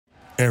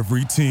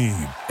Every team,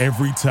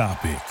 every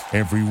topic,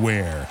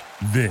 everywhere.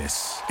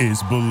 This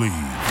is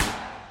Believe.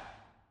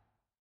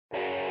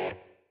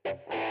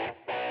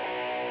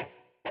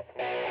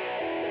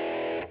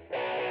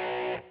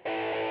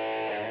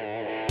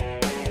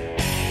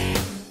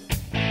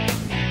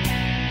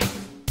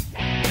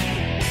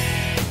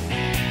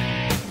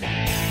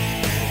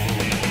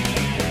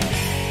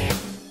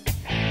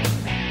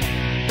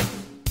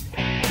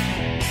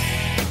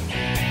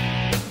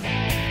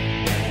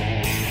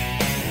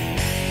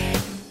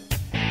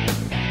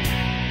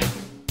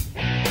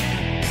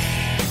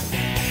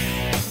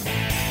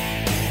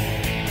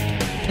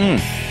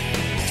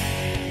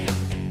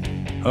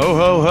 Ho,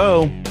 ho,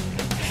 ho.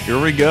 Here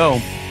we go.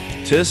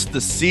 'Tis the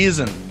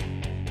season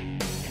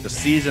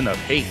of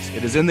hate.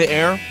 It is in the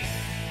air.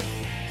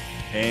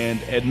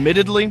 And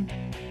admittedly,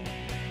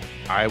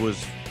 I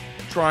was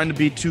trying to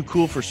be too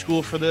cool for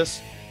school for this.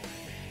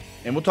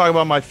 And we'll talk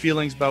about my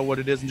feelings about what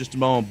it is in just a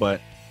moment.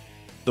 But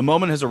the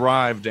moment has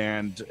arrived,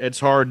 and it's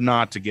hard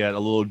not to get a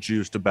little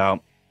juiced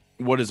about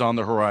what is on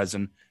the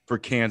horizon for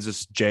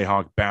Kansas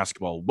Jayhawk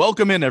basketball.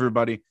 Welcome in,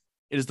 everybody.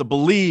 It is the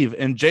Believe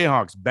in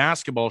Jayhawks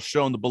basketball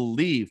show on the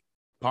Believe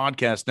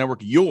Podcast Network,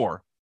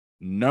 your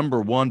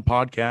number one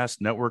podcast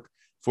network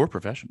for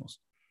professionals.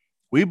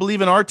 We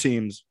believe in our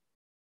teams.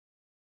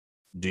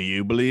 Do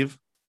you believe?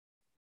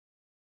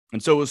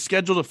 And so it was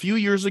scheduled a few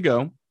years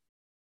ago.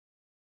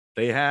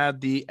 They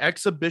had the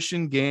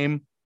exhibition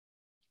game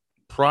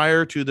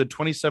prior to the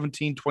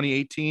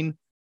 2017-2018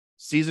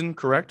 season,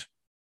 correct?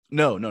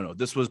 No.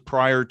 This was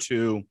prior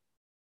to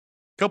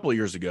a couple of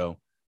years ago.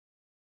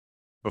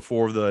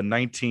 Before the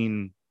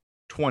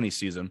 1920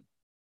 season.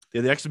 They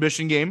had the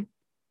exhibition game.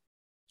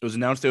 It was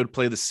announced they would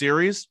play the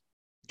series.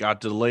 Got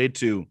delayed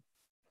to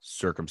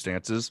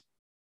circumstances.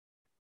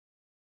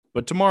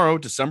 But tomorrow,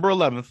 December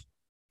 11th,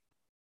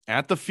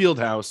 at the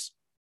Fieldhouse,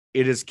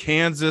 it is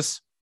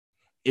Kansas.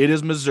 It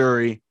is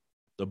Missouri.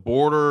 The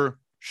border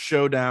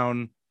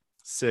showdown,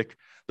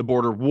 the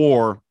border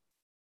war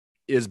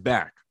is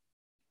back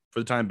for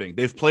the time being.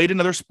 They've played in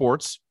other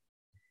sports.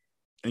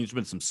 And there's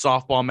been some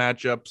softball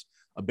matchups.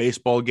 A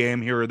baseball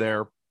game here or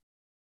there.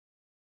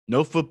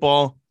 No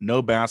football,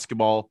 no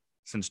basketball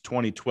since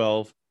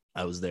 2012.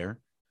 I was there.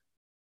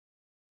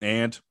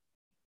 And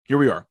here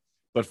we are.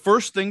 But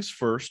first things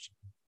first,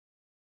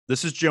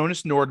 this is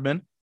Jonas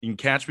Nordman. You can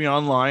catch me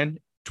online,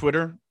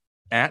 Twitter,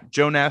 at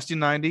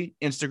JoeNasty90,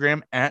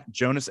 Instagram, at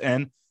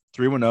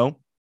JonasN310.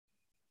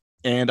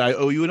 And I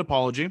owe you an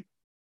apology,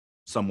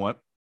 somewhat.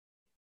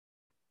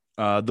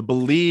 The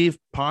Believe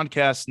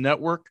Podcast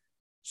Network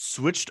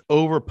switched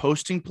over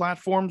posting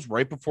platforms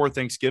right before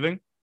Thanksgiving.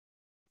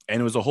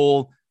 And it was a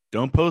whole,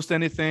 don't post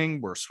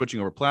anything. We're switching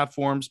over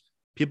platforms.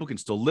 People can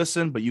still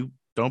listen, but you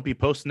don't be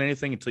posting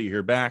anything until you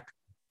hear back.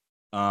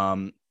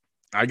 I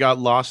got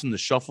lost in the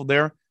shuffle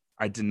there.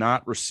 I did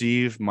not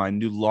receive my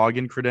new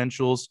login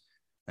credentials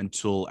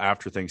until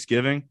after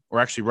Thanksgiving, or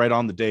actually right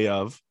on the day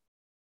of.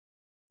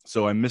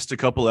 So I missed a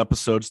couple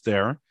episodes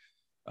there,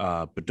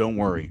 but don't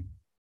worry.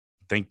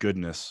 Thank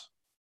goodness.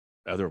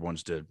 Other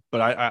ones did.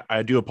 But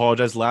I do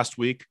apologize. Last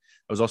week,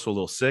 I was also a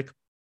little sick.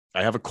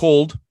 I have a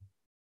cold.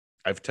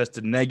 I've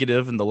tested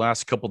negative in the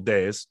last couple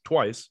days,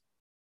 twice.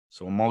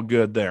 So I'm all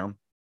good there.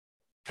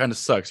 Kind of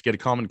sucks. Get a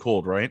common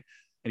cold, right?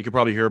 And you can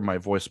probably hear my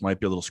voice might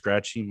be a little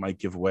scratchy, might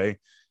give way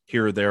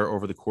here or there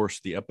over the course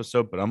of the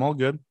episode, but I'm all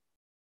good.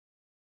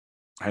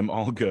 I'm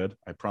all good.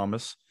 I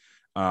promise.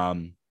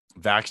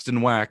 Vaxxed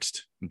and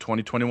waxed in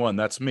 2021.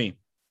 That's me.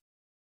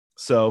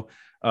 So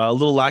a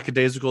little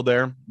lackadaisical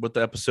there with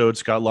the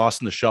episodes, got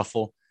lost in the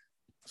shuffle.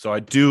 So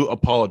I do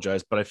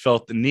apologize, but I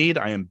felt the need.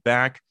 I am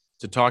back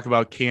to talk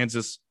about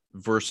Kansas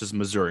versus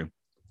Missouri.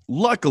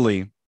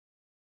 Luckily,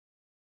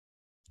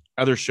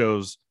 other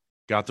shows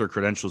got their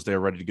credentials. They are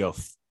ready to go.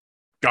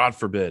 God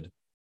forbid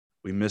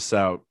we miss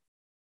out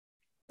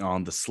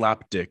on the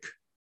Slapdick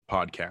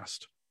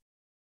podcast.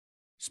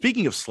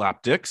 Speaking of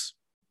slapdicks,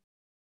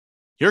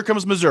 here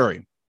comes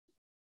Missouri.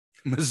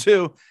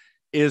 Mizzou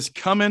is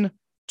coming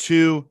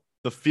to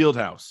the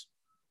Fieldhouse.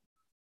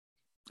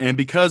 And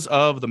because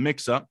of the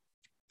mix-up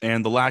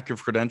and the lack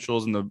of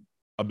credentials and the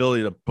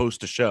ability to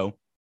post a show,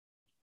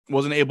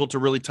 wasn't able to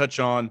really touch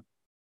on,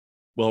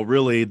 well,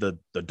 really the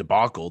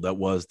debacle that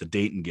was the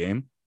Dayton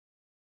game.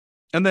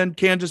 And then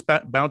Kansas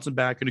bouncing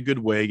back in a good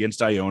way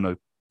against Iona.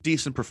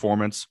 Decent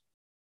performance.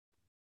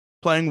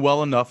 Playing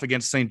well enough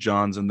against St.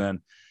 John's, and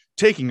then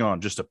taking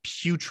on just a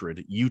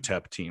putrid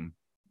UTEP team.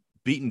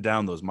 Beating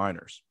down those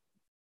Miners.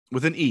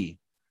 With an E.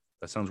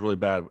 That sounds really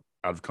bad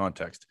out of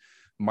context.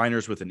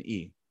 Miners with an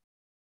E.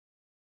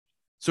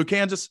 So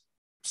Kansas,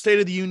 State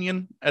of the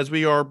Union, as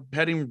we are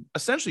heading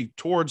essentially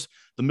towards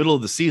the middle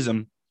of the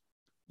season.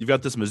 You've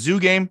got this Mizzou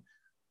game.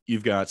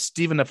 You've got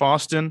Stephen F.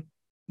 Austin.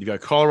 You've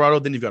got Colorado.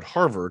 Then you've got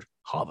Harvard.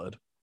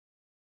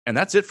 And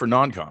that's it for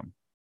non-com.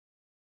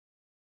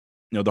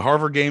 You know, the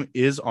Harvard game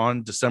is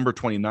on December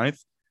 29th.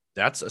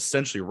 That's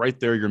essentially right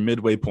there, your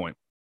midway point.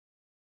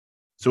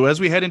 So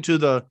as we head into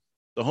the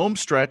home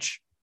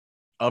stretch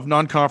of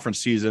non-conference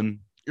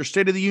season, your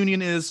State of the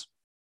Union is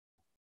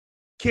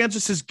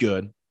Kansas is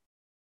good.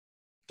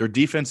 Their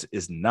defense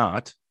is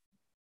not,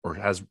 or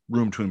has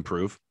room to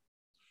improve.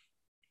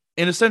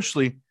 And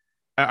essentially,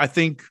 I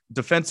think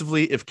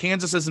defensively, if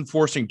Kansas isn't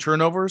forcing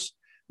turnovers,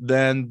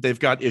 then they've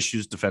got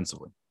issues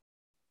defensively.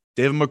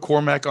 David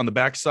McCormack on the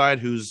backside,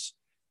 who's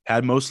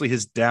had mostly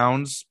his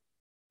downs,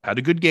 had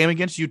a good game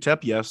against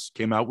UTEP, yes,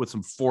 came out with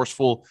some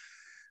forceful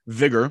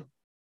vigor,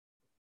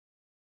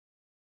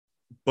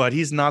 but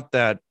he's not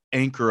that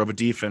anchor of a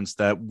defense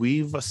that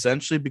we've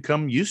essentially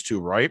become used to,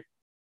 right?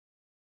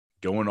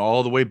 Going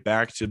all the way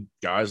back to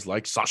guys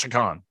like Sasha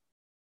Khan,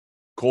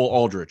 Cole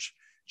Aldrich,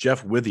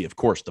 Jeff Withey, of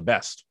course, the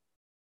best.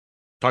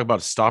 Talk about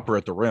a stopper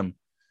at the rim.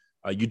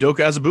 Udoka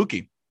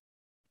Azubuike,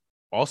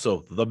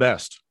 also the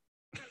best.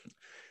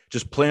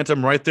 Just plant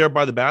him right there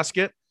by the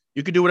basket.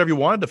 You could do whatever you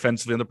wanted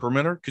defensively on the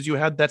perimeter because you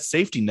had that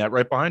safety net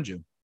right behind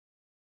you.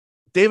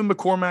 David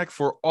McCormack,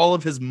 for all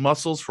of his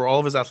muscles, for all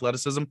of his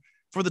athleticism,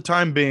 for the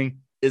time being,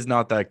 is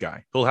not that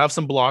guy. He'll have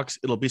some blocks.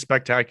 It'll be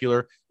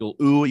spectacular. You'll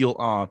ooh, you'll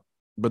ah.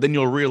 But then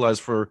you'll realize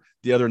for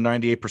the other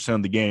 98%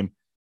 of the game,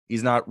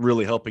 he's not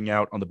really helping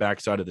out on the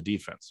backside of the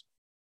defense.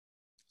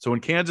 So when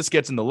Kansas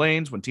gets in the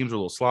lanes, when teams are a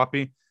little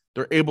sloppy,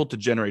 they're able to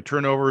generate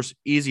turnovers,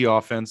 easy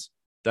offense.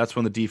 That's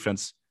when the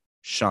defense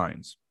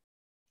shines.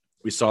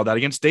 We saw that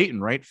against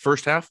Dayton, right?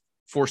 First half,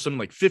 forced them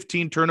like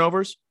 15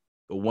 turnovers.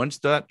 But once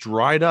that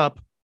dried up,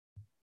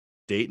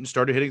 Dayton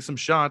started hitting some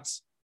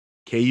shots.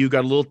 KU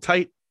got a little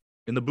tight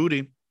in the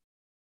booty,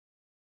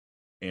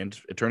 and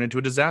it turned into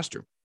a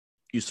disaster.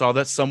 You saw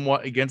that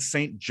somewhat against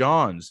St.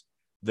 John's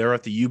there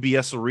at the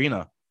UBS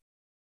Arena,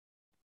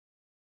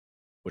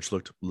 which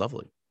looked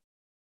lovely.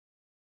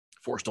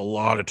 Forced a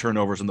lot of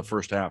turnovers in the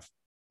first half.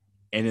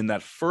 And in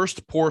that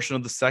first portion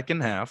of the second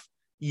half,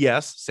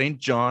 yes, St.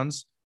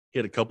 John's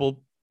hit a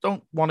couple,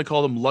 don't want to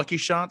call them lucky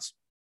shots.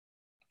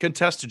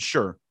 Contested,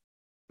 sure.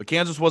 But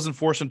Kansas wasn't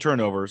forcing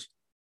turnovers.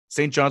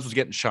 St. John's was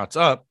getting shots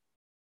up.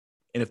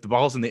 And if the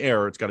ball's in the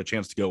air, it's got a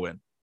chance to go in.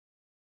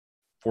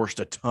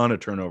 Forced a ton of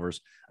turnovers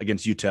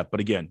against UTEP.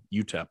 But again,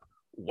 UTEP,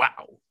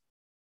 wow,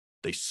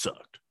 they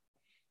sucked.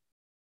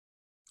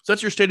 So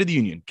that's your State of the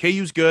Union.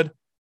 KU's good.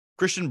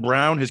 Christian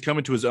Braun has come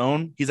into his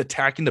own. He's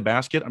attacking the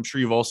basket. I'm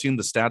sure you've all seen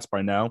the stats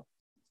by now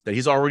that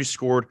he's already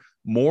scored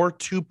more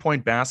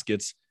 2-point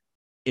baskets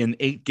in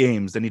 8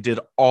 games than he did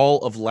all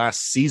of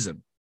last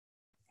season,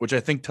 which I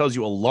think tells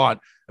you a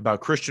lot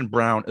about Christian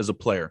Braun as a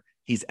player.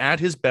 He's at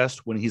his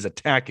best when he's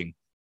attacking,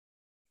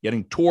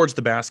 getting towards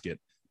the basket,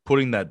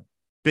 putting that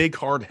big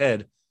hard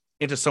head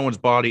into someone's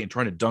body and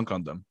trying to dunk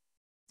on them.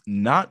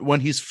 Not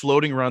when he's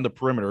floating around the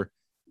perimeter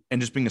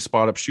and just being a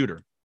spot-up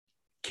shooter.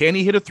 Can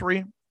he hit a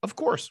three? Of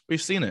course,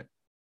 we've seen it.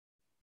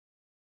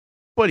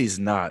 But he's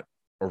not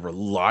a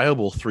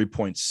reliable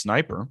 3-point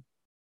sniper.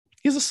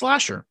 He's a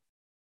slasher.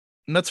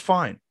 And that's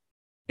fine.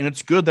 And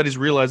it's good that he's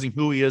realizing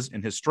who he is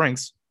and his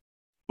strengths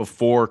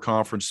before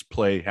conference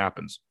play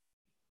happens.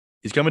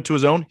 He's coming to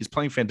his own. He's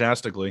playing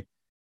fantastically.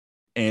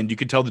 And you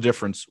can tell the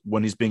difference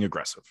when he's being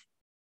aggressive.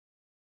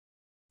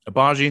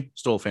 Agbaji,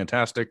 still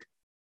fantastic.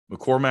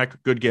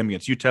 McCormack, good game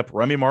against UTEP.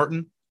 Remy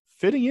Martin,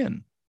 fitting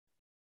in.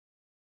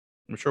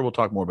 I'm sure we'll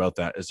talk more about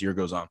that as the year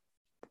goes on.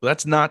 But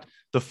that's not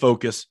the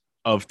focus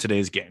of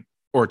today's game,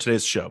 or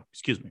today's show,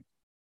 excuse me.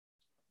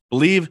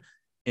 Believe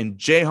in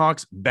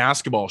Jayhawks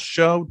basketball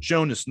show,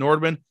 Jonas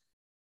Nordman.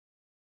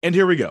 And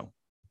here we go.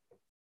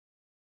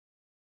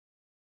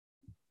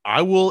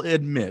 I will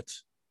admit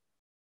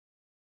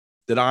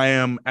that I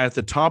am at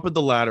the top of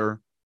the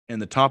ladder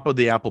and the top of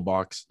the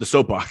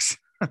soapbox,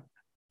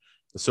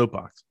 the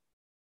soapbox,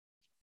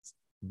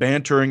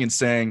 bantering and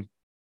saying,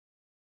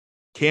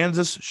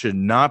 Kansas should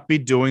not be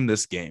doing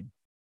this game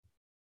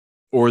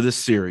or this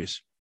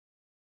series.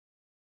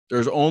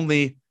 There's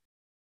only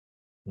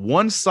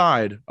one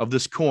side of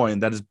this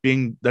coin that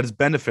is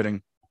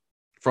benefiting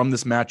from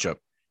this matchup,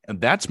 and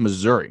that's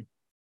Missouri.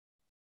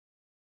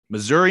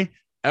 Missouri,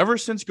 ever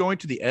since going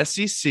to the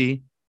SEC,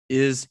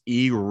 is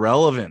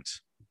irrelevant.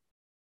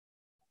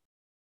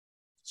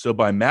 So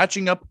by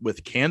matching up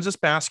with Kansas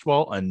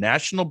basketball, a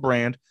national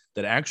brand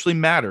that actually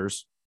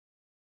matters,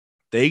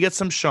 they get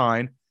some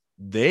shine.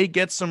 They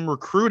get some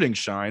recruiting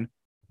shine.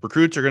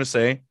 Recruits are going to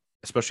say,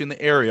 especially in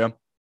the area,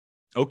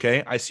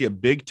 okay, I see a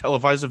big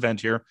televised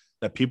event here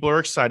that people are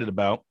excited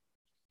about.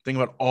 Think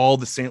about all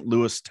the St.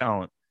 Louis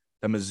talent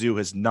that Mizzou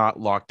has not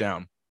locked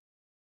down.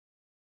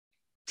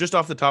 Just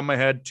off the top of my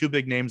head, 2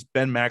 big names,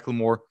 Ben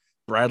McLemore,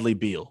 Bradley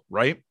Beal,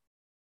 right?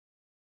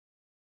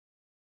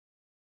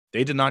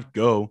 They did not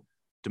go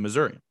to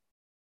Missouri.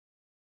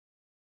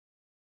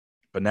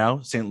 But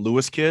now St.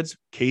 Louis kids,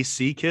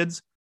 KC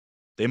kids,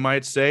 they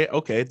might say,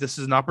 okay, this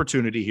is an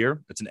opportunity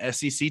here. It's an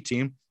SEC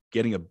team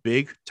getting a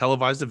big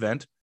televised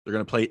event. They're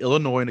going to play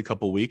Illinois in a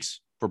couple of weeks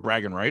for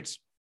bragging rights.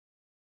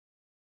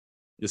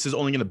 This is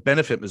only going to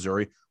benefit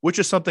Missouri, which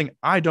is something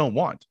I don't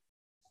want.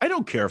 I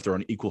don't care if they're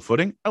on equal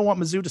footing. I want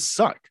Mizzou to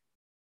suck.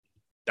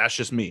 That's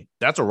just me.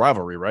 That's a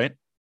rivalry, right?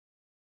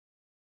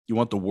 You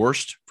want the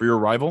worst for your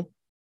rival?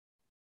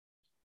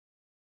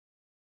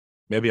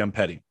 Maybe I'm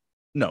petty.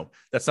 No,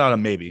 that's not a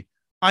maybe.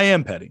 I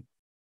am petty.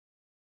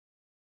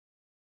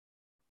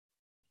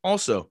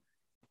 Also,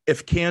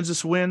 If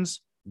Kansas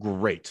wins,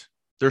 great.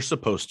 They're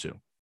supposed to.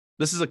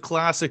 This is a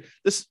classic.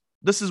 This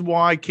is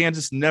why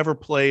Kansas never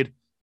played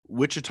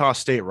Wichita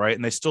State, right?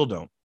 And they still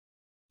don't.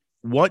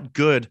 What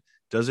good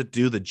does it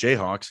do the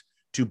Jayhawks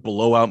to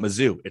blow out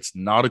Mizzou? It's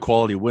not a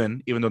quality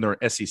win, even though they're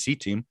an SEC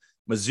team.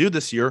 Mizzou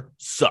this year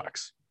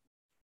sucks.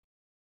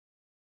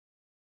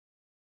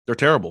 They're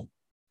terrible.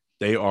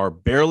 They are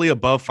barely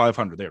above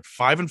 500. They're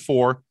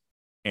 5-4,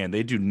 and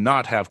they do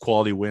not have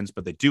quality wins,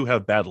 but they do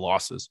have bad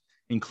losses,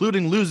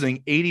 including losing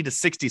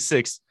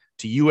 80-66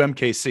 to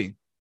UMKC.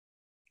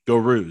 Go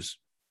Roos.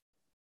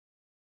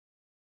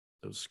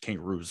 Those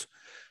Kangaroos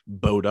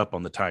bowed up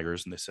on the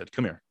Tigers, and they said,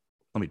 come here,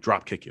 let me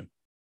drop kick you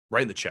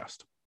right in the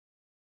chest.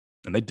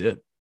 And they did.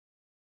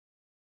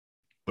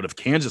 But if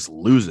Kansas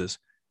loses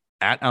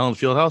at Allen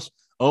Fieldhouse,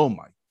 oh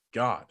my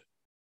God.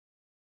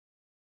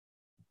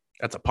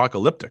 That's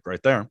apocalyptic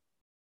right there.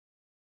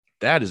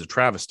 That is a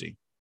travesty.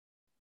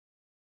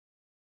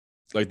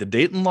 Like, the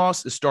Dayton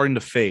loss is starting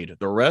to fade.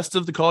 The rest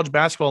of the college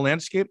basketball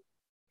landscape,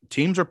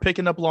 teams are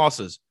picking up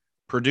losses.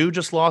 Purdue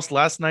just lost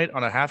last night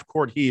on a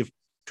half-court heave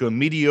to a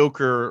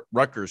mediocre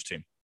Rutgers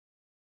team.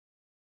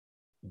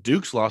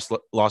 Duke's lost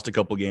a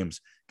couple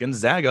games.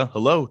 Gonzaga,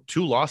 hello,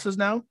 2 losses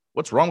now?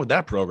 What's wrong with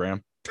that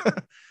program?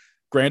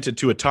 Granted,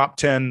 to a top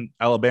 10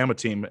 Alabama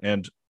team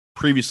and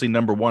previously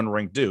number 1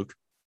 ranked Duke.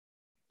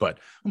 But,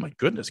 oh my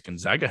goodness,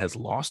 Gonzaga has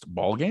lost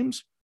ball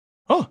games?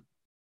 Huh.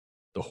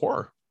 The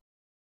horror.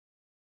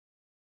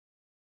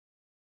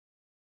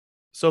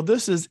 So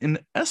this is, in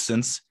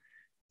essence,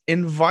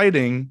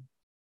 inviting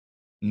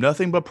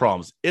nothing but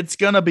problems. It's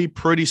going to be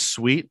pretty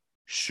sweet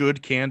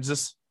should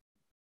Kansas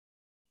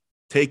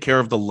take care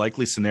of the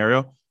likely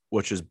scenario,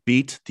 which is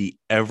beat the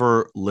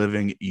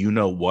ever-living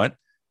you-know-what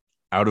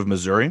out of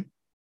Missouri.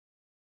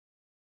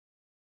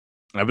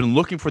 I've been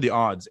looking for the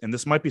odds, and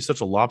this might be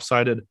such a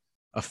lopsided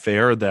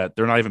affair that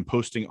they're not even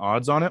posting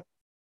odds on it.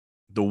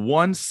 The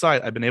one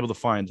site I've been able to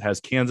find has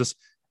Kansas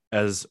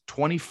as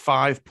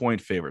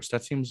 25-point favorites.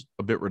 That seems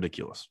a bit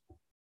ridiculous.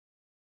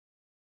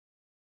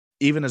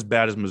 Even as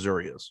bad as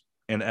Missouri is,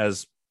 and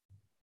as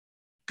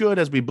good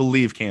as we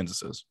believe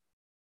Kansas is.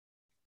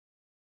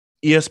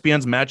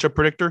 ESPN's matchup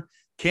predictor,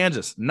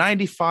 Kansas,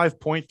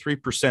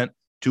 95.3%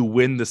 to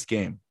win this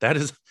game. That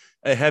is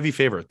a heavy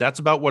favorite. That's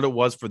about what it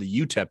was for the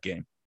UTEP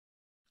game.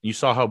 You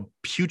saw how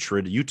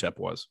putrid UTEP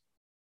was.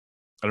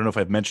 I don't know if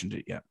I've mentioned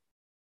it yet.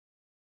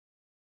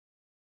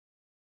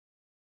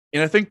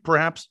 And I think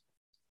perhaps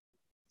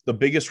the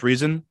biggest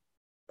reason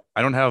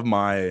I don't have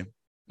my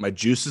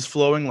juices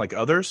flowing like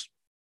others,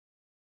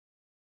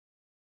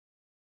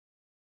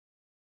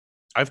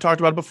 I've talked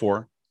about it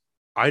before.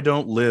 I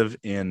don't live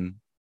in,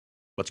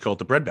 let's call it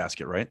the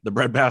breadbasket, right? The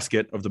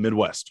breadbasket of the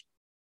Midwest.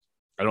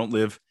 I don't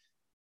live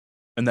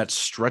in that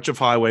stretch of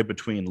highway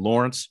between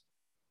Lawrence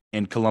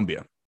and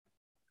Columbia.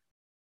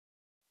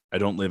 I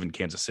don't live in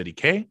Kansas City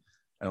K.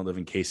 I don't live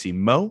in KC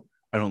Mo.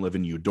 I don't live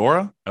in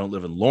Eudora. I don't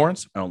live in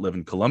Lawrence. I don't live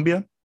in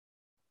Columbia.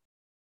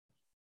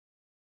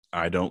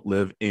 I don't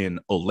live in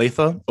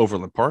Olathe,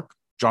 Overland Park,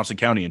 Johnson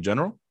County in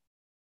general,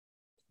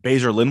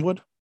 Baser,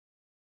 Linwood.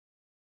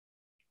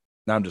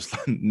 Now I'm just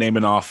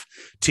naming off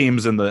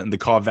teams in the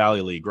Kaw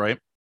Valley League, right?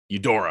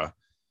 Eudora,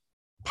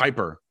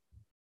 Piper.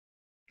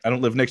 I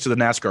don't live next to the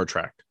NASCAR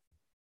track.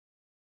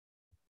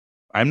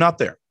 I'm not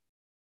there.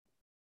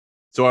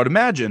 So I would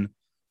imagine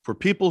for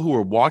people who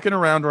are walking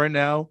around right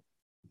now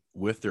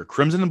with their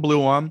crimson and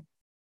blue on,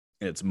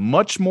 it's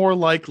much more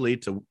likely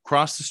to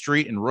cross the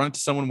street and run into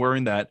someone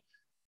wearing that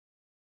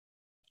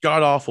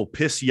god-awful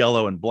piss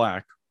yellow and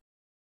black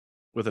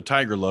with a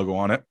Tiger logo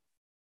on it,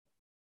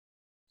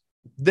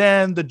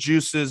 then the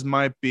juices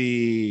might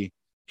be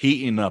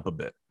heating up a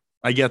bit.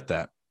 I get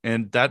that.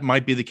 And that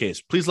might be the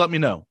case. Please let me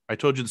know. I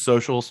told you the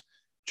socials,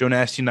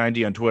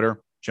 JoeNasty90 on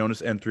Twitter,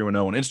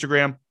 JonasN310 on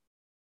Instagram.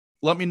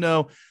 Let me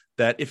know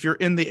that if you're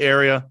in the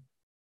area,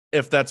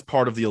 if that's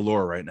part of the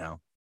allure right now.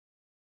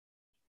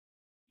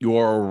 You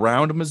are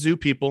around Mizzou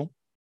people.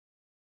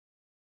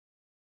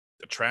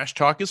 The trash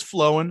talk is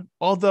flowing,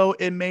 although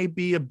it may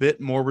be a bit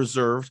more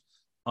reserved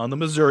on the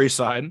Missouri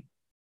side.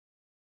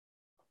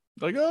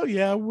 Like, oh,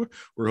 yeah, we're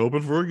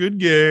hoping for a good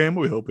game.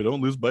 We hope we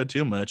don't lose by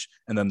too much.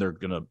 And then they're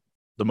going to,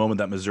 the moment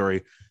that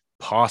Missouri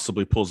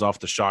possibly pulls off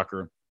the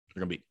shocker,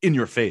 they're going to be in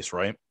your face,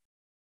 right?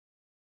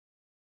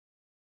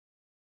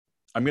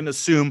 I'm going to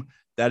assume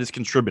that is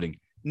contributing.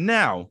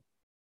 Now,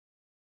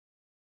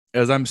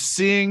 as I'm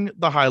seeing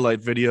the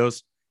highlight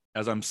videos,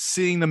 as I'm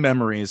seeing the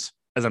memories,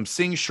 as I'm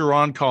seeing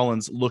Sherron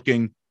Collins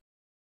looking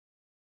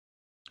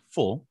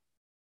full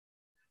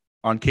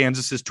on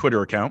Kansas's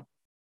Twitter account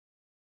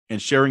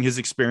and sharing his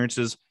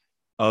experiences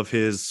of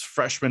his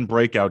freshman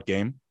breakout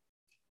game,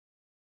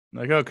 I'm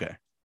like, okay,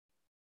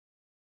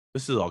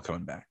 this is all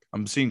coming back.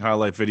 I'm seeing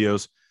highlight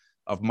videos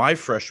of my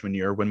freshman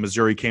year when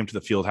Missouri came to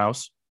the field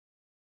house.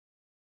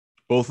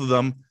 Both of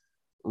them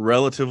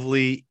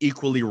relatively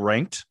equally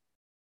ranked.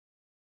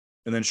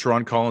 And then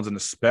Sherron Collins and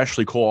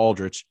especially Cole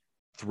Aldrich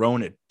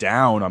throwing it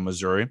down on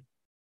Missouri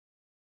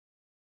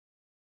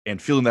and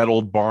feeling that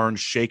old barn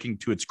shaking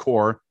to its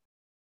core.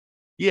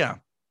 Yeah.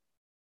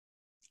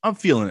 I'm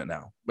feeling it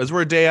now. As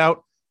we're a day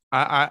out,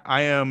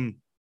 I am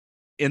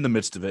in the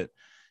midst of it.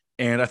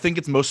 And I think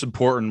it's most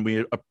important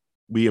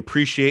we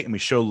appreciate and we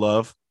show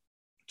love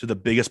to the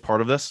biggest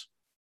part of this.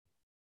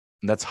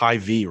 And that's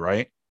Hy-Vee,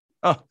 right?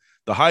 Oh,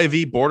 the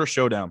Hy-Vee border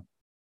showdown.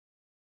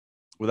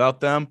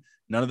 Without them,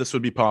 none of this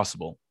would be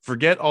possible.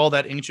 Forget all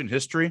that ancient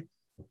history.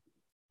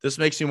 This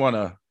makes me want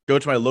to go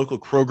to my local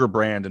Kroger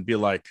brand and be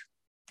like,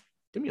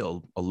 give me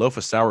a loaf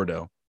of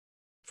sourdough.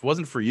 If it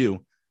wasn't for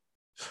you,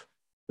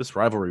 this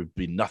rivalry would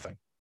be nothing.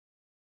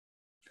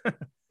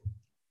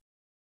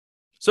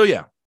 So,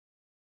 yeah.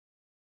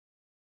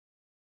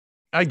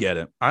 I get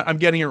it. I'm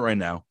getting it right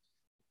now.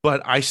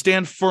 But I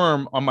stand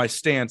firm on my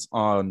stance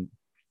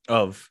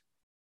of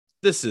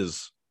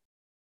this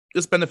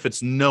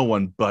benefits no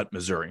one but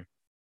Missouri.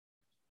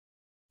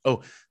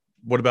 Oh,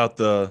 what about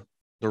the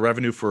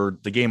revenue for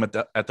the game at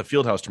the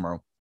Fieldhouse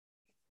tomorrow?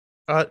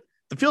 The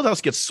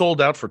Fieldhouse gets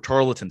sold out for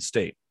Tarleton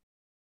State.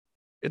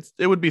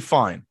 It would be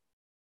fine.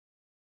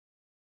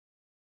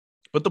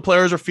 But the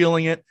players are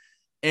feeling it.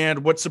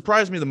 And what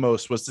surprised me the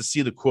most was to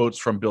see the quotes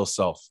from Bill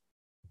Self.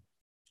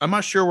 I'm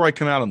not sure where I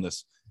come out on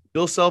this.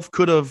 Bill Self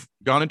could have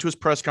gone into his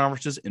press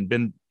conferences and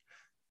been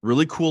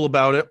really cool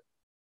about it.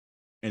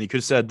 And he could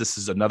have said, this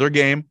is another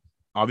game.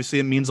 Obviously,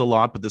 it means a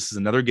lot, but this is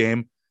another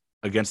game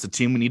against the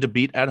team we need to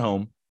beat at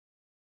home.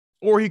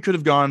 Or he could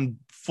have gone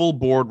full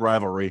board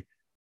rivalry.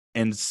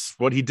 And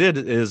what he did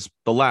is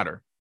the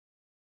latter.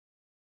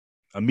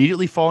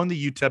 Immediately following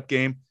the UTEP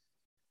game,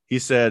 he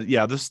said,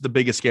 yeah, this is the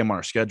biggest game on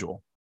our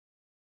schedule.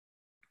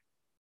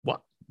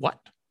 What?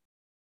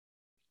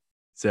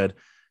 Said,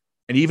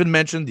 and he even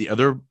mentioned the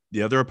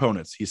other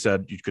opponents. He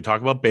said, you could talk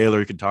about Baylor,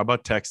 you could talk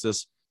about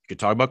Texas, you could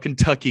talk about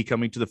Kentucky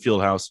coming to the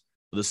Fieldhouse.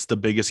 But this is the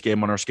biggest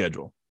game on our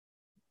schedule.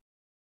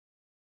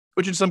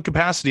 Which in some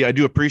capacity, I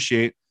do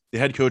appreciate the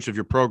head coach of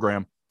your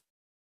program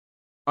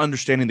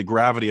understanding the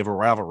gravity of a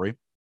rivalry.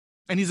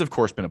 And he's, of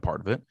course, been a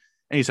part of it.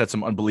 And he's had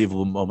some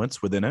unbelievable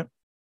moments within it,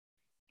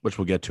 which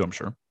we'll get to, I'm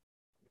sure.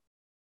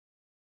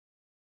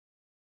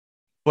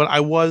 But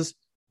I was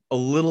a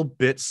little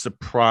bit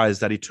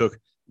surprised that he took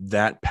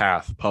that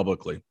path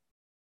publicly.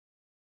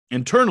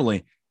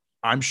 Internally,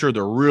 I'm sure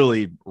they're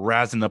really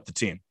razzing up the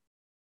team.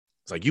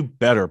 It's like, you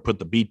better put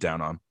the beat down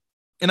on.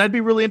 And I'd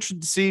be really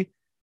interested to see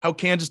how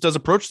Kansas does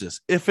approach this.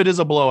 If it is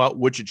a blowout,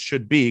 which it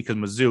should be, because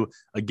Mizzou,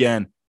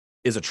 again,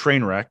 is a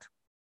train wreck.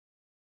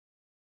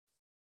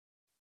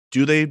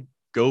 Do they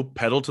go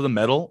pedal to the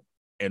metal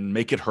and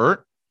make it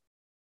hurt?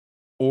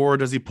 Or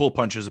does he pull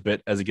punches a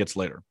bit as it gets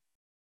later?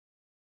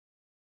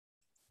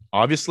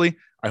 Obviously,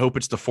 I hope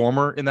it's the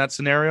former in that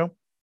scenario.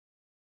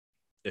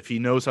 If he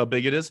knows how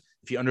big it is,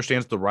 if he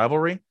understands the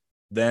rivalry,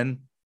 then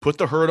put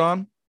the hurt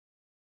on,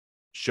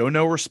 show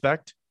no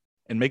respect,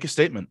 and make a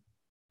statement.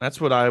 That's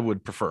what I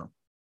would prefer.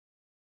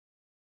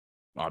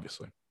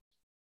 Obviously.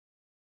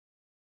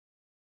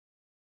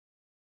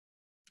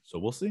 So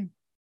we'll see.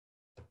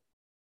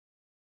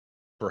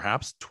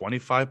 Perhaps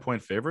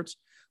 25-point favorites.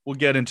 We'll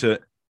get into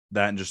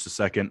that in just a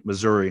second.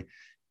 Missouri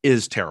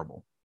is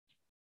terrible.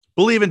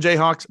 Believe in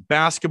Jayhawks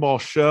basketball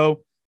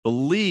show.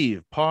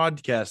 Believe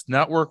Podcast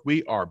Network.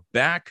 We are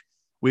back.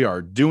 We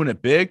are doing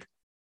it big.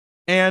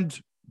 And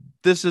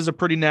this is a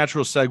pretty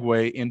natural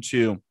segue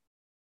into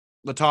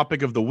the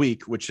topic of the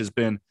week, which has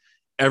been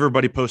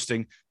everybody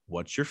posting,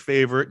 what's your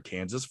favorite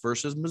Kansas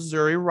versus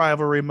Missouri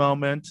rivalry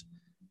moment?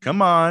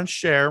 Come on,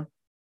 share.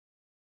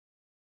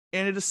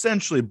 And it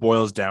essentially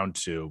boils down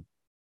to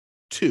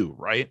two,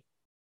 right?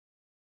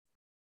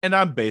 And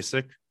I'm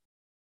basic.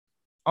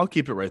 I'll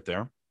keep it right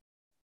there.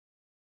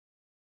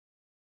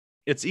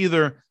 It's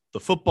either the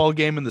football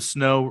game in the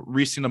snow,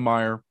 Reese and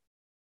Meyer,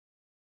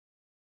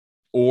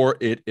 or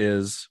it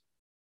is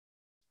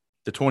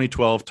the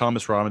 2012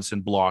 Thomas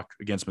Robinson block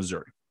against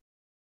Missouri.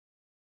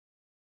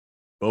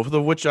 Both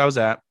of which I was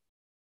at.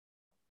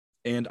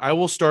 And I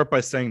will start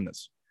by saying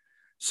this.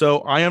 So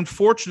I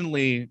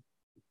unfortunately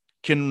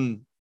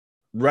can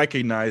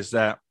recognize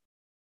that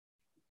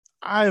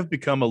I've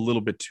become a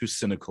little bit too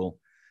cynical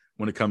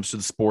when it comes to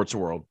the sports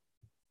world.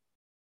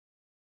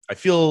 I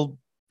feel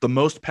the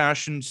most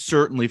passion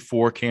certainly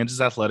for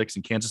Kansas athletics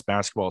and Kansas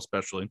basketball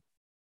especially.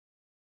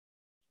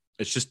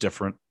 It's just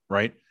different,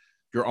 right?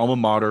 Your alma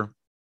mater,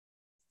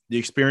 the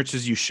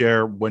experiences you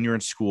share when you're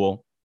in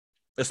school,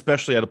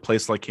 especially at a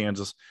place like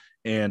Kansas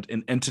and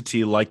an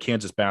entity like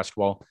Kansas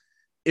basketball,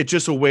 it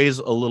just weighs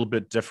a little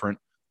bit different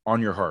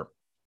on your heart.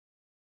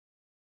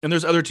 And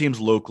there's other teams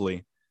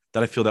locally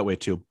that I feel that way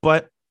too.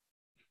 But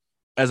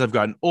as I've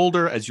gotten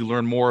older, as you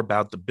learn more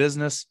about the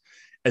business,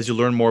 as you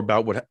learn more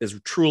about what is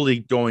truly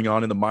going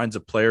on in the minds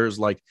of players,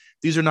 like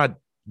these are not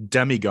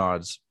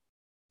demigods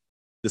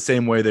the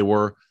same way they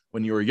were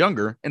when you were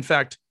younger. In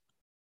fact,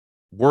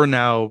 we're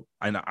now,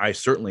 and I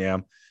certainly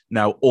am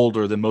now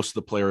older than most of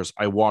the players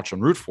I watch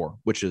and root for,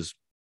 which is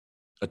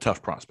a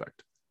tough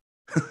prospect.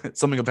 It's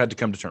something I've had to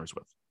come to terms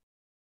with.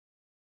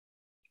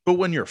 But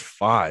when you're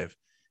 5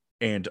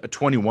 and a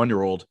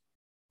 21-year-old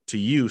to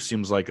you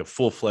seems like a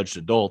full-fledged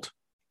adult,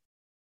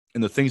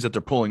 and the things that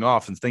they're pulling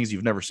off and things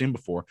you've never seen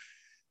before,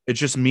 it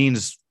just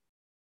means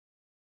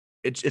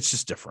It's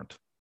just different.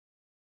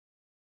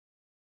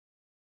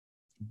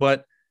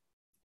 But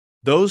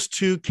those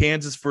two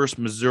Kansas versus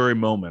Missouri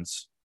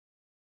moments,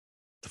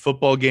 the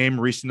football game,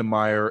 Reese to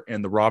Meyer,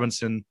 and the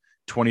Robinson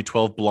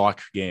 2012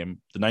 block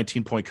game, the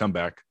 19-point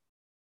comeback,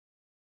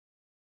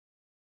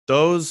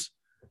 those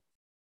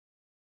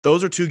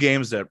are two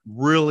games that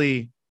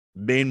really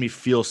made me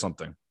feel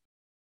something.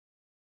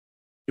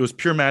 It was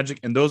pure magic,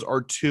 and those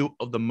are two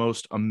of the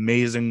most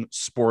amazing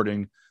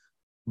sporting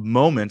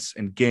moments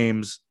and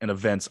games and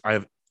events I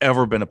have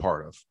ever been a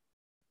part of.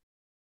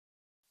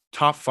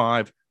 Top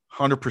 5,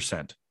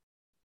 100%.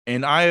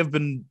 And I have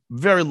been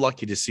very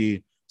lucky to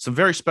see some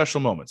very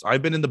special moments.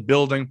 I've been in the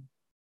building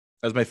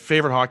as my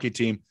favorite hockey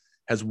team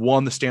has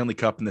won the Stanley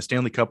Cup, and the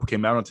Stanley Cup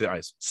came out onto the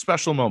ice.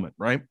 Special moment,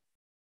 right?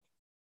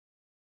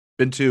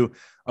 Been to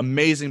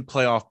amazing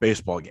playoff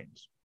baseball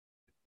games.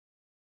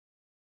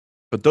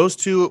 But those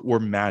two were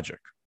magic.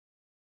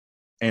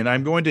 And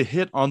I'm going to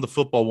hit on the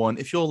football one,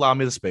 if you'll allow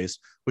me the space,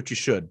 which you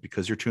should,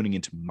 because you're tuning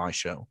into my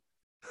show.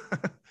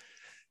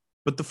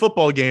 But the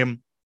football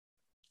game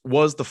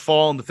was the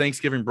fall and the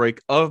Thanksgiving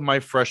break of my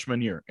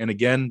freshman year. And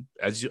again,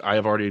 as I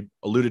have already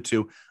alluded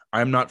to,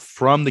 I'm not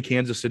from the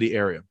Kansas City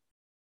area.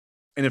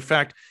 And in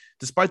fact,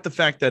 despite the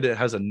fact that it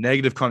has a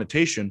negative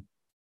connotation,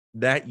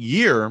 that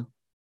year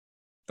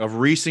of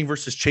Reesing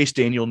versus Chase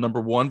Daniel, number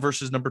 1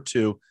 versus number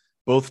 2,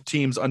 both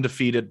teams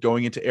undefeated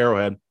going into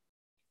Arrowhead.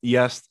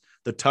 Yes,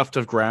 the tuft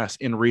of grass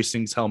in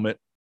Reesing's helmet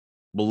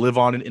will live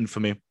on in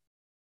infamy.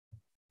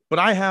 But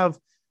I have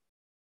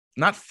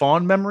not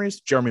fond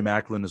memories, Jeremy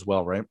Macklin as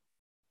well, right?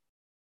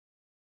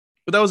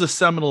 But that was a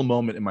seminal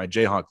moment in my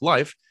Jayhawk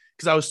life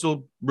because I was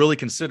still really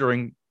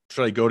considering,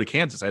 should I go to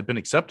Kansas? I had been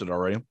accepted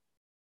already.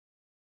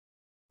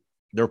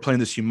 They were playing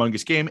this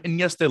humongous game, and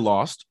yes, they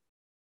lost,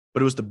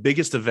 but it was the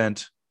biggest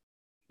event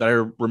that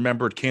I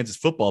remembered Kansas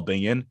football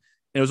being in.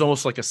 And it was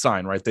almost like a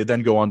sign, right? They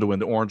then go on to win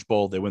the Orange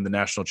Bowl. They win the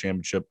national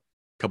championship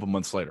a couple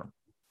months later.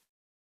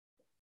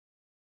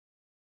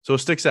 So it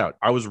sticks out.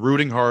 I was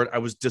rooting hard. I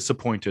was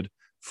disappointed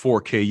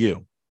for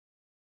KU.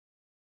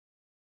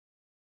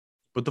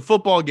 But the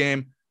football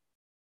game,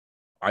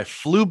 I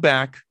flew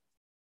back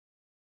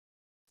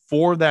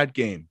for that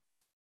game.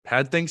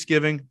 Had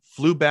Thanksgiving,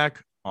 flew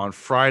back on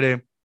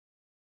Friday,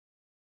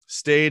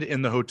 stayed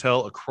in the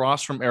hotel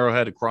across from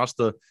Arrowhead, across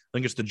the, I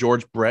think it's the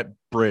George Brett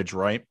Bridge,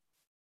 right?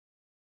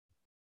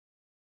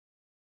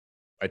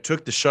 I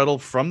took the shuttle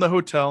from the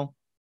hotel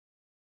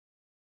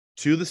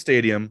to the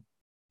stadium.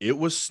 It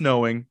was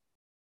snowing.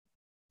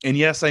 And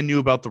yes, I knew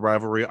about the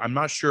rivalry. I'm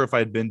not sure if I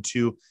had been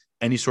to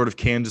any sort of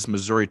Kansas,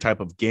 Missouri type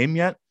of game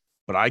yet,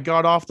 but I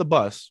got off the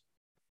bus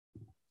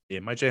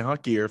in my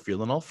Jayhawk gear,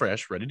 feeling all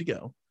fresh, ready to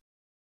go.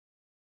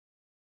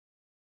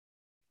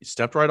 He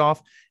stepped right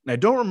off. And I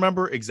don't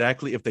remember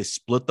exactly if they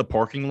split the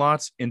parking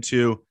lots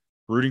into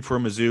rooting for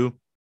Mizzou,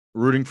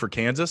 rooting for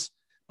Kansas,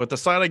 but the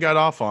side I got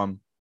off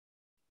on,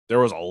 there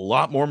was a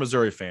lot more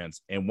Missouri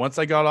fans. And once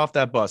I got off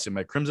that bus in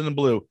my crimson and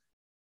blue,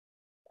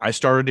 I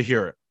started to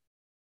hear it.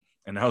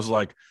 And I was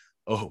like,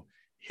 oh,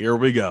 here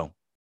we go.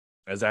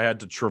 As I had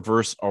to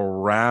traverse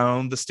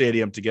around the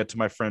stadium to get to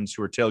my friends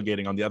who were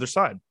tailgating on the other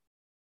side.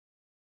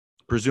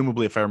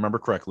 Presumably, if I remember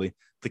correctly,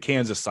 the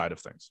Kansas side of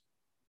things.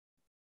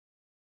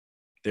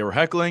 They were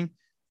heckling.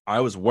 I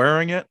was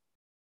wearing it.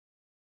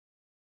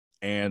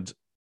 And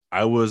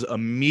I was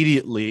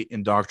immediately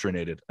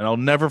indoctrinated. And I'll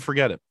never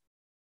forget it.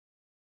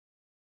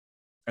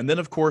 And then,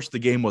 of course, the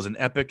game was an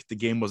epic. The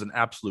game was an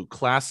absolute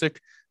classic.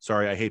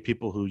 Sorry, I hate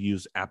people who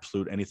use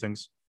absolute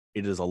anythings.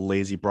 It is a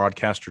lazy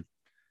broadcaster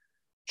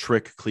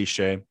trick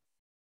cliche.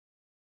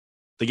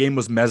 The game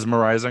was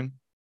mesmerizing.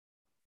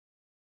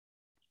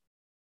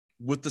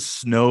 With the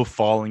snow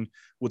falling,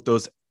 with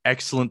those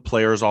excellent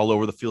players all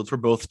over the field for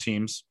both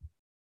teams.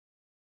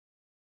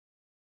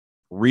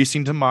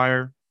 Reesing to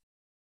Meyer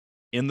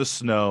in the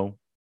snow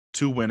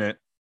to win it.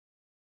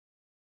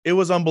 It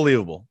was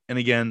unbelievable. And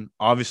again,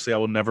 obviously, I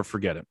will never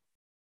forget it.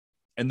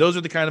 And those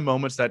are the kind of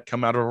moments that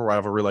come out of a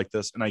rivalry like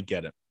this, and I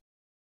get it.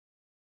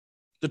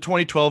 The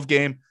 2012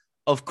 game,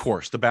 of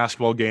course, the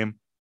basketball game,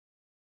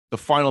 the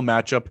final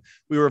matchup.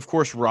 We were, of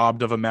course,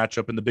 robbed of a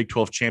matchup in the Big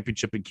 12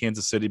 championship in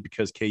Kansas City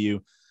because KU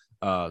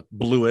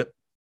blew it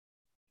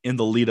in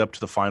the lead up to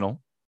the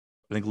final.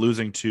 I think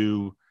losing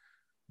to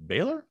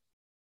Baylor?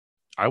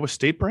 Iowa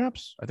State,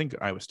 perhaps? I think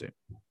Iowa State.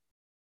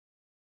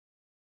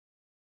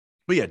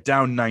 But yeah,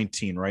 down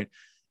 19, right?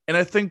 And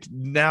I think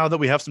now that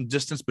we have some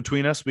distance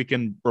between us, we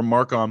can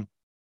remark on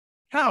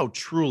how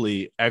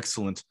truly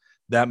excellent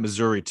that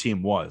Missouri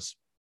team was.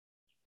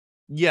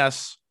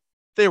 Yes,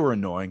 they were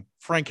annoying.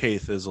 Frank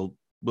Haith is a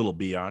little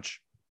biatch,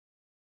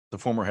 the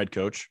former head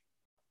coach.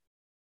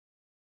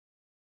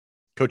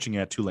 Coaching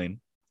at Tulane.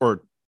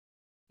 Or,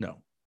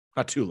 no,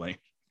 not Tulane.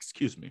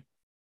 Excuse me.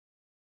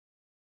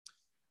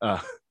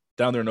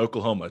 Down there in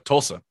Oklahoma,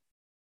 Tulsa.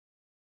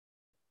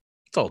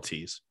 It's all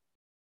T's.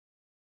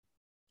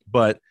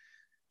 But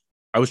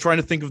I was trying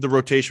to think of the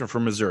rotation for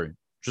Missouri.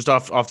 Just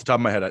off the top of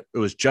my head, it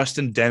was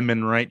Justin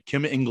Denman, right?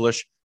 Kim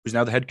English, who's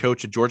now the head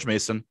coach at George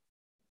Mason.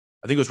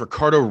 I think it was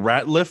Ricardo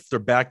Ratliff, their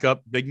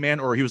backup big man,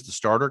 or he was the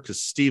starter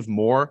because Steve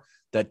Moore,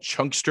 that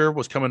chunkster,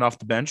 was coming off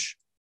the bench.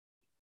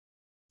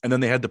 And then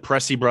they had the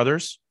Pressey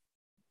brothers,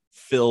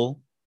 Phil,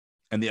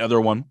 and the other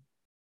one.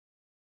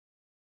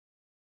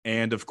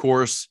 And, of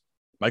course,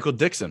 Michael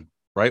Dixon,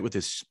 right, with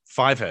his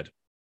 5-head.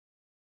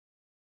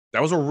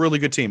 That was a really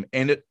good team.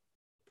 And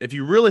if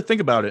you really think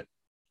about it,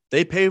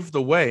 they paved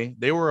the way.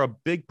 They were a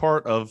big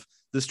part of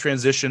this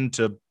transition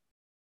to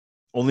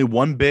only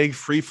one big,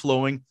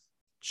 free-flowing,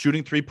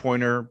 shooting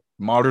three-pointer,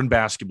 modern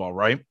basketball,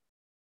 right?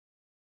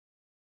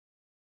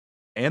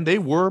 And they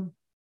were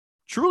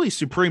truly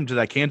supreme to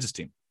that Kansas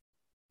team.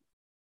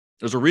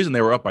 There's a reason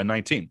they were up by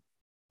 19.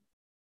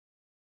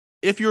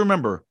 If you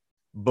remember,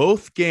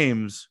 both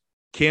games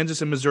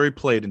Kansas and Missouri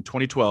played in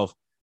 2012,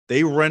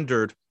 they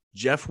rendered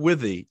Jeff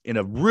Withey, in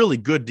a really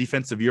good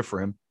defensive year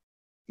for him,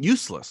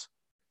 useless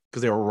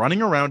because they were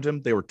running around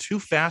him. They were too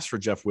fast for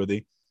Jeff Withey.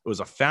 It was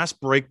a fast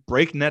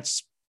breakneck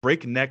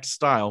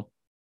style,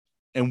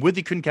 and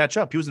Withey couldn't catch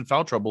up. He was in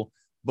foul trouble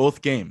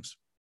both games.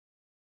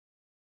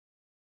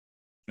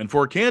 And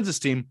for a Kansas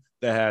team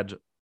that had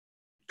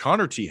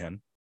Connor Teahen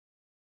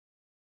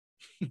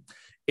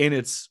in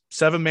its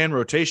 7-man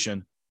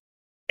rotation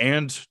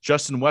and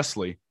Justin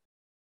Wesley,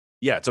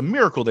 yeah, it's a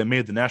miracle they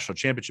made the national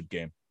championship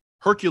game.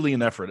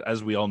 Herculean effort,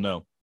 as we all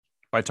know,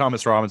 by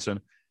Thomas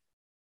Robinson.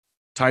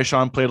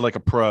 Tyshawn played like a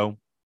pro.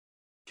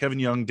 Kevin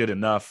Young did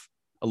enough.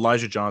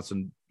 Elijah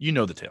Johnson, you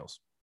know the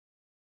tales.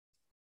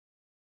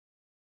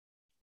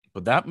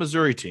 But that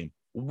Missouri team,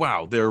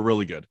 wow, they're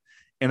really good.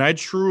 And I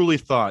truly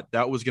thought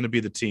that was going to be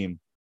the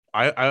team.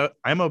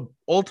 I'm a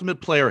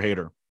ultimate player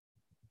hater.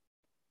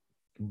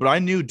 But I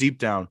knew deep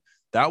down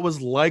that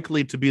was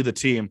likely to be the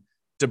team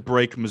to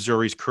break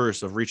Missouri's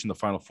curse of reaching the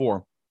Final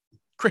Four.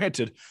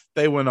 Granted,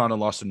 they went on and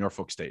lost to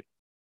Norfolk State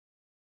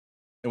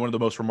in one of the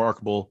most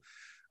remarkable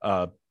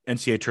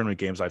NCAA tournament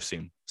games I've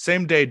seen.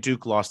 Same day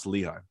Duke lost to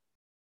Lehigh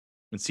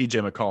and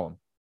CJ McCollum.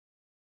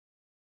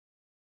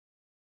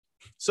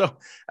 So,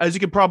 as you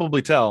can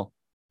probably tell,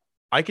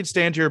 I can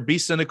stand here, be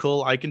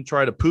cynical. I can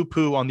try to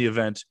poo-poo on the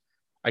event.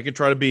 I can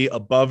try to be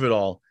above it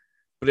all.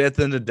 But at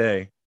the end of the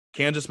day,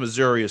 Kansas,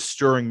 Missouri is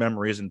stirring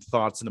memories and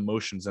thoughts and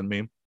emotions in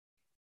me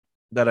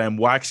that I am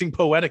waxing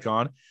poetic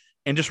on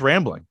and just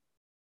rambling.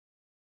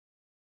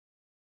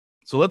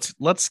 So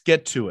let's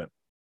get to it.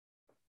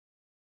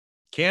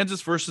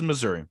 Kansas versus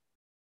Missouri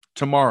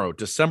tomorrow,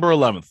 December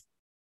 11th.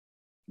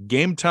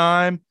 Game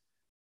time,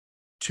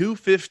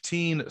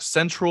 2:15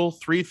 Central,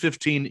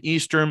 3:15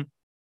 Eastern,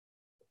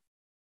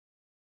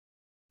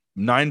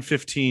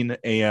 9:15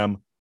 a.m.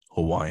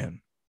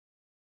 Hawaiian.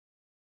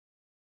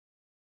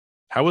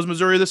 How was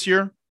Missouri this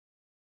year?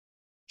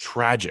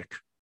 Tragic.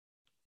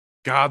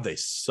 God, they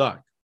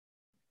suck.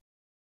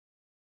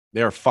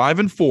 They are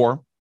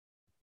 5-4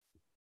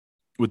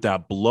 with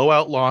that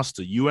blowout loss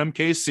to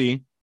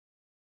UMKC.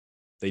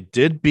 They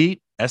did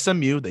beat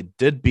SMU. They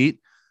did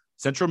beat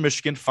Central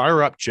Michigan.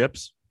 Fire up,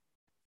 Chips.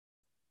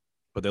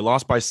 But they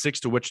lost by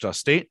 6 to Wichita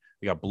State.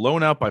 They got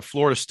blown out by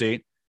Florida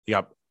State. They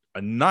got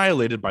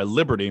annihilated by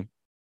Liberty.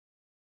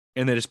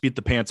 And they just beat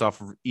the pants off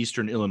of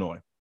Eastern Illinois.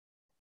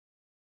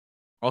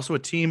 Also a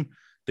team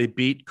they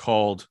beat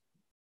called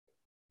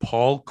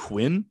Paul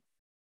Quinn.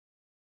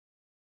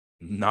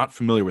 Not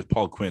familiar with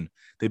Paul Quinn.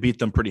 They beat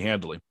them pretty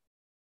handily.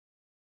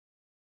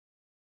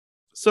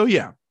 So,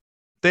 yeah,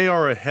 they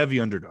are a heavy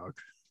underdog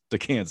to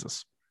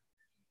Kansas.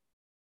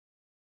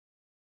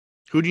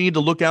 Who do you need to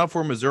look out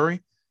for,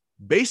 Missouri?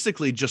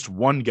 Basically just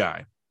one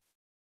guy.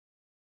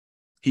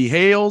 He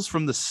hails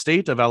from the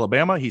state of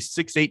Alabama. He's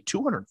 6'8",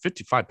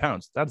 255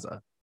 pounds. That's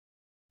a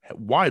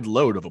wide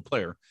load of a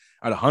player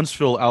out of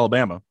Huntsville,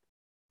 Alabama.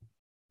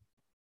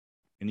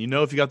 And you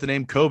know if you got the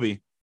name Kobe,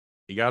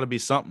 you got to be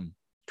something.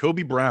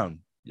 Kobe Brown.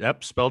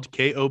 Yep, spelled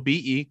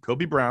Kobe,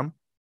 Kobe Brown.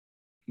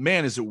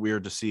 Man, is it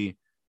weird to see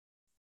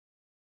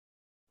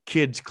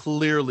kids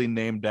clearly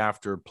named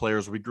after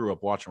players we grew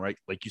up watching, right?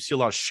 Like you see a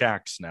lot of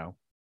Shaqs now.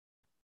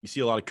 You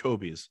see a lot of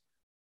Kobe's.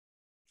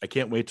 I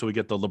can't wait till we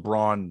get the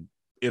LeBron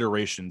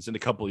iterations in a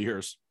couple of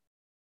years.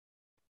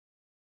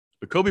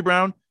 But Kobe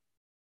Brown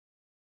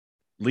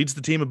leads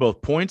the team in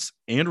both points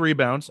and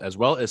rebounds, as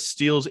well as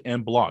steals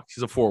and blocks.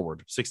 He's a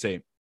forward,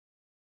 6'8".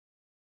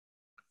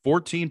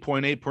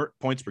 14.8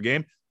 points per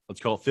game. Let's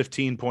call it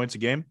 15 points a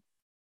game.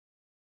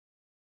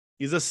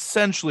 He's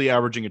essentially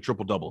averaging a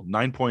triple-double,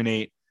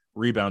 9.8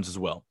 rebounds as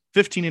well.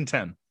 15 and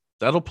 10.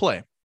 That'll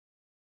play.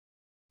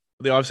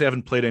 But they obviously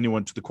haven't played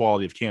anyone to the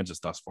quality of Kansas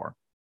thus far.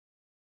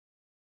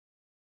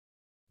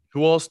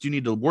 Who else do you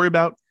need to worry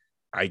about?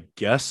 I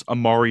guess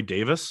Amari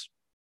Davis.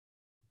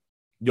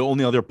 The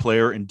only other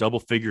player in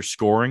double-figure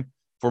scoring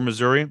for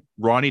Missouri.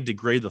 Ronnie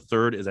DeGray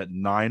III is at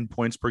 9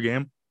 points per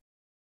game.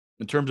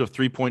 In terms of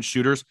three-point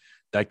shooters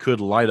that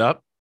could light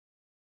up,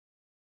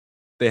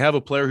 they have a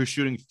player who's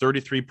shooting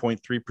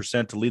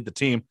 33.3% to lead the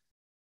team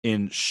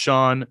in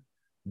Sean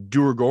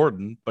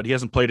Dewar-Gordon, but he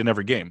hasn't played in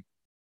every game.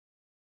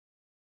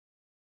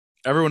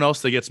 Everyone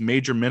else that gets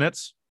major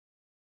minutes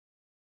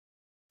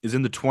is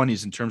in the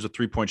 20s in terms of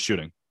three-point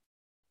shooting.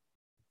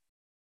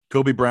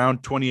 Kobe Brown,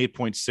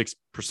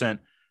 28.6%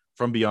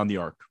 from beyond the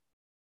arc.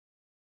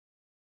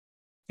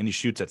 And he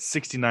shoots at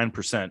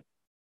 69% in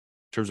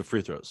terms of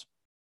free throws.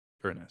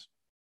 Very nice.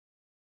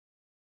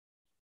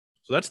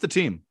 So that's the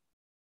team.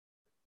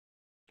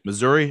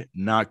 Missouri,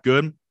 not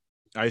good.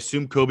 I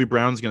assume Kobe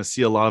Brown's going to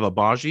see a lot of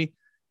Agbaji.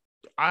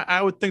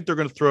 I would think they're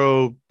going to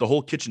throw the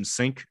whole kitchen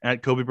sink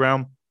at Kobe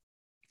Brown.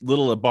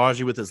 Little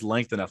Agbaji with his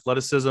length and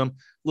athleticism.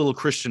 Little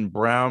Christian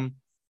Brown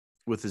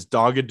with his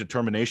dogged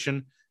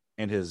determination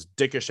and his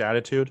dickish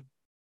attitude.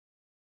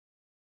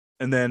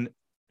 And then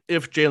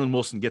if Jalen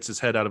Wilson gets his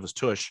head out of his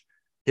tush,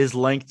 his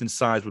length and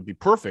size would be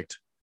perfect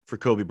for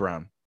Kobe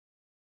Brown.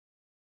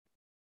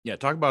 Yeah,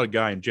 talk about a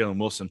guy in Jalen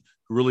Wilson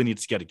who really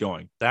needs to get it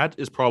going. That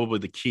is probably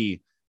the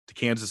key to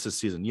Kansas this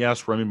season.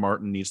 Yes, Remy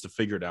Martin needs to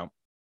figure it out.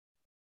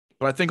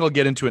 But I think I'll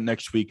get into it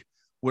next week.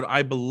 What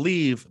I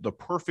believe the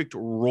perfect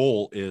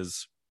role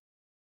is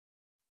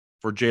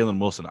for Jalen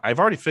Wilson. I've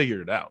already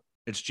figured it out.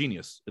 It's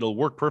genius. It'll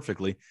work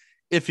perfectly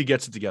if he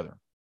gets it together.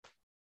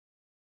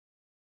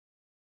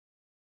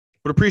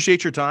 But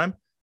appreciate your time.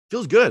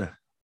 Feels good.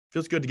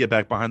 Feels good to get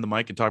back behind the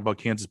mic and talk about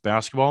Kansas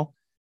basketball.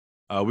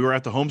 We were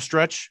at the home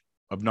stretch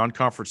of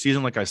non-conference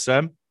season, like I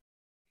said.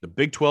 The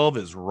Big 12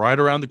 is right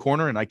around the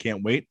corner, and I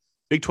can't wait.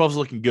 Big 12 is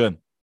looking good.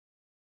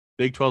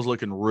 Big 12 is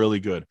looking really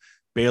good.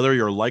 Baylor,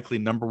 your likely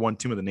number one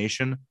team of the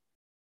nation.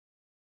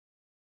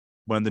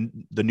 When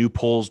the new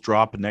polls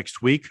drop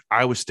next week,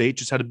 Iowa State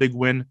just had a big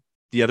win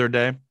the other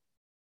day.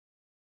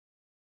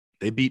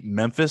 They beat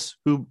Memphis,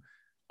 who,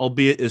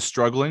 albeit is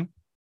struggling.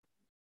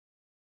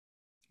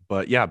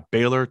 But yeah,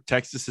 Baylor,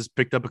 Texas has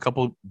picked up a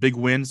couple big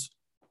wins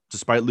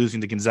despite losing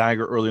to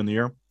Gonzaga early in the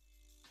year.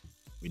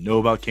 We know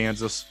about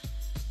Kansas.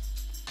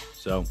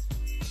 So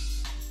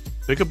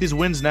pick up these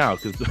wins now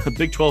because the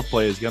Big 12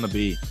 play is going to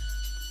be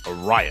a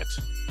riot.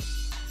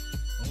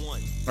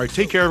 All right,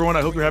 take care, everyone.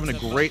 I hope you're having a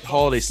great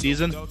holiday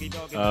season.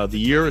 The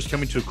year is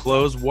coming to a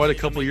close. What a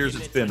couple of years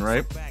it's been,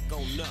 right?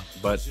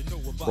 But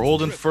we're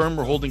holding firm.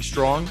 We're holding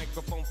strong.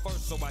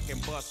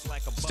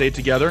 Stay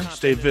together.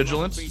 Stay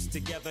vigilant.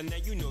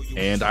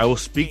 And I will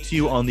speak to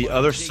you on the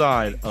other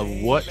side of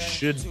what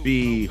should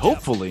be,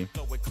 hopefully,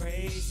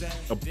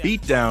 a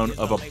beatdown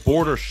of a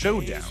border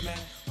showdown.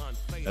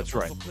 That's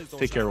right.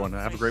 Take care, everyone.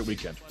 Have a great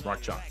weekend.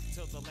 Rock Chalk.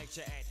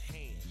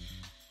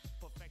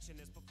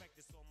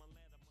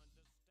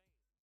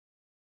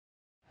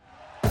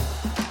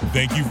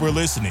 Thank you for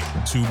listening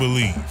to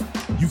Believe.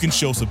 You can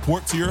show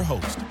support to your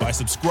host by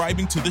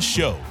subscribing to the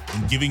show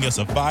and giving us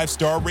a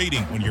 5-star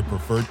rating on your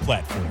preferred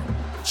platform.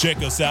 Check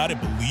us out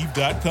at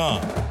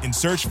Believe.com and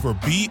search for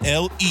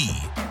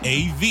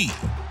BLEAV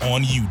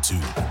on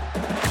YouTube.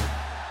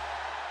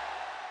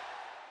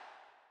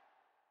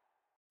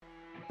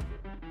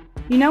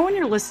 You know when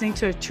you're listening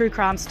to a true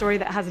crime story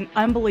that has an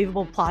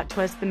unbelievable plot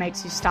twist that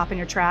makes you stop in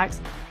your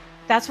tracks?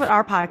 That's what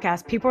our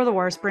podcast, People Are the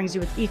Worst, brings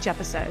you with each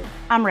episode.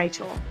 I'm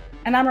Rachel.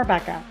 And I'm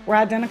Rebecca. We're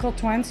identical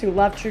twins who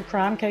love true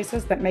crime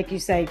cases that make you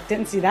say,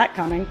 didn't see that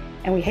coming,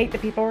 and we hate the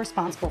people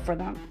responsible for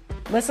them.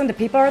 Listen to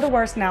People Are the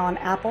Worst now on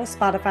Apple,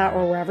 Spotify,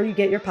 or wherever you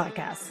get your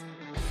podcasts.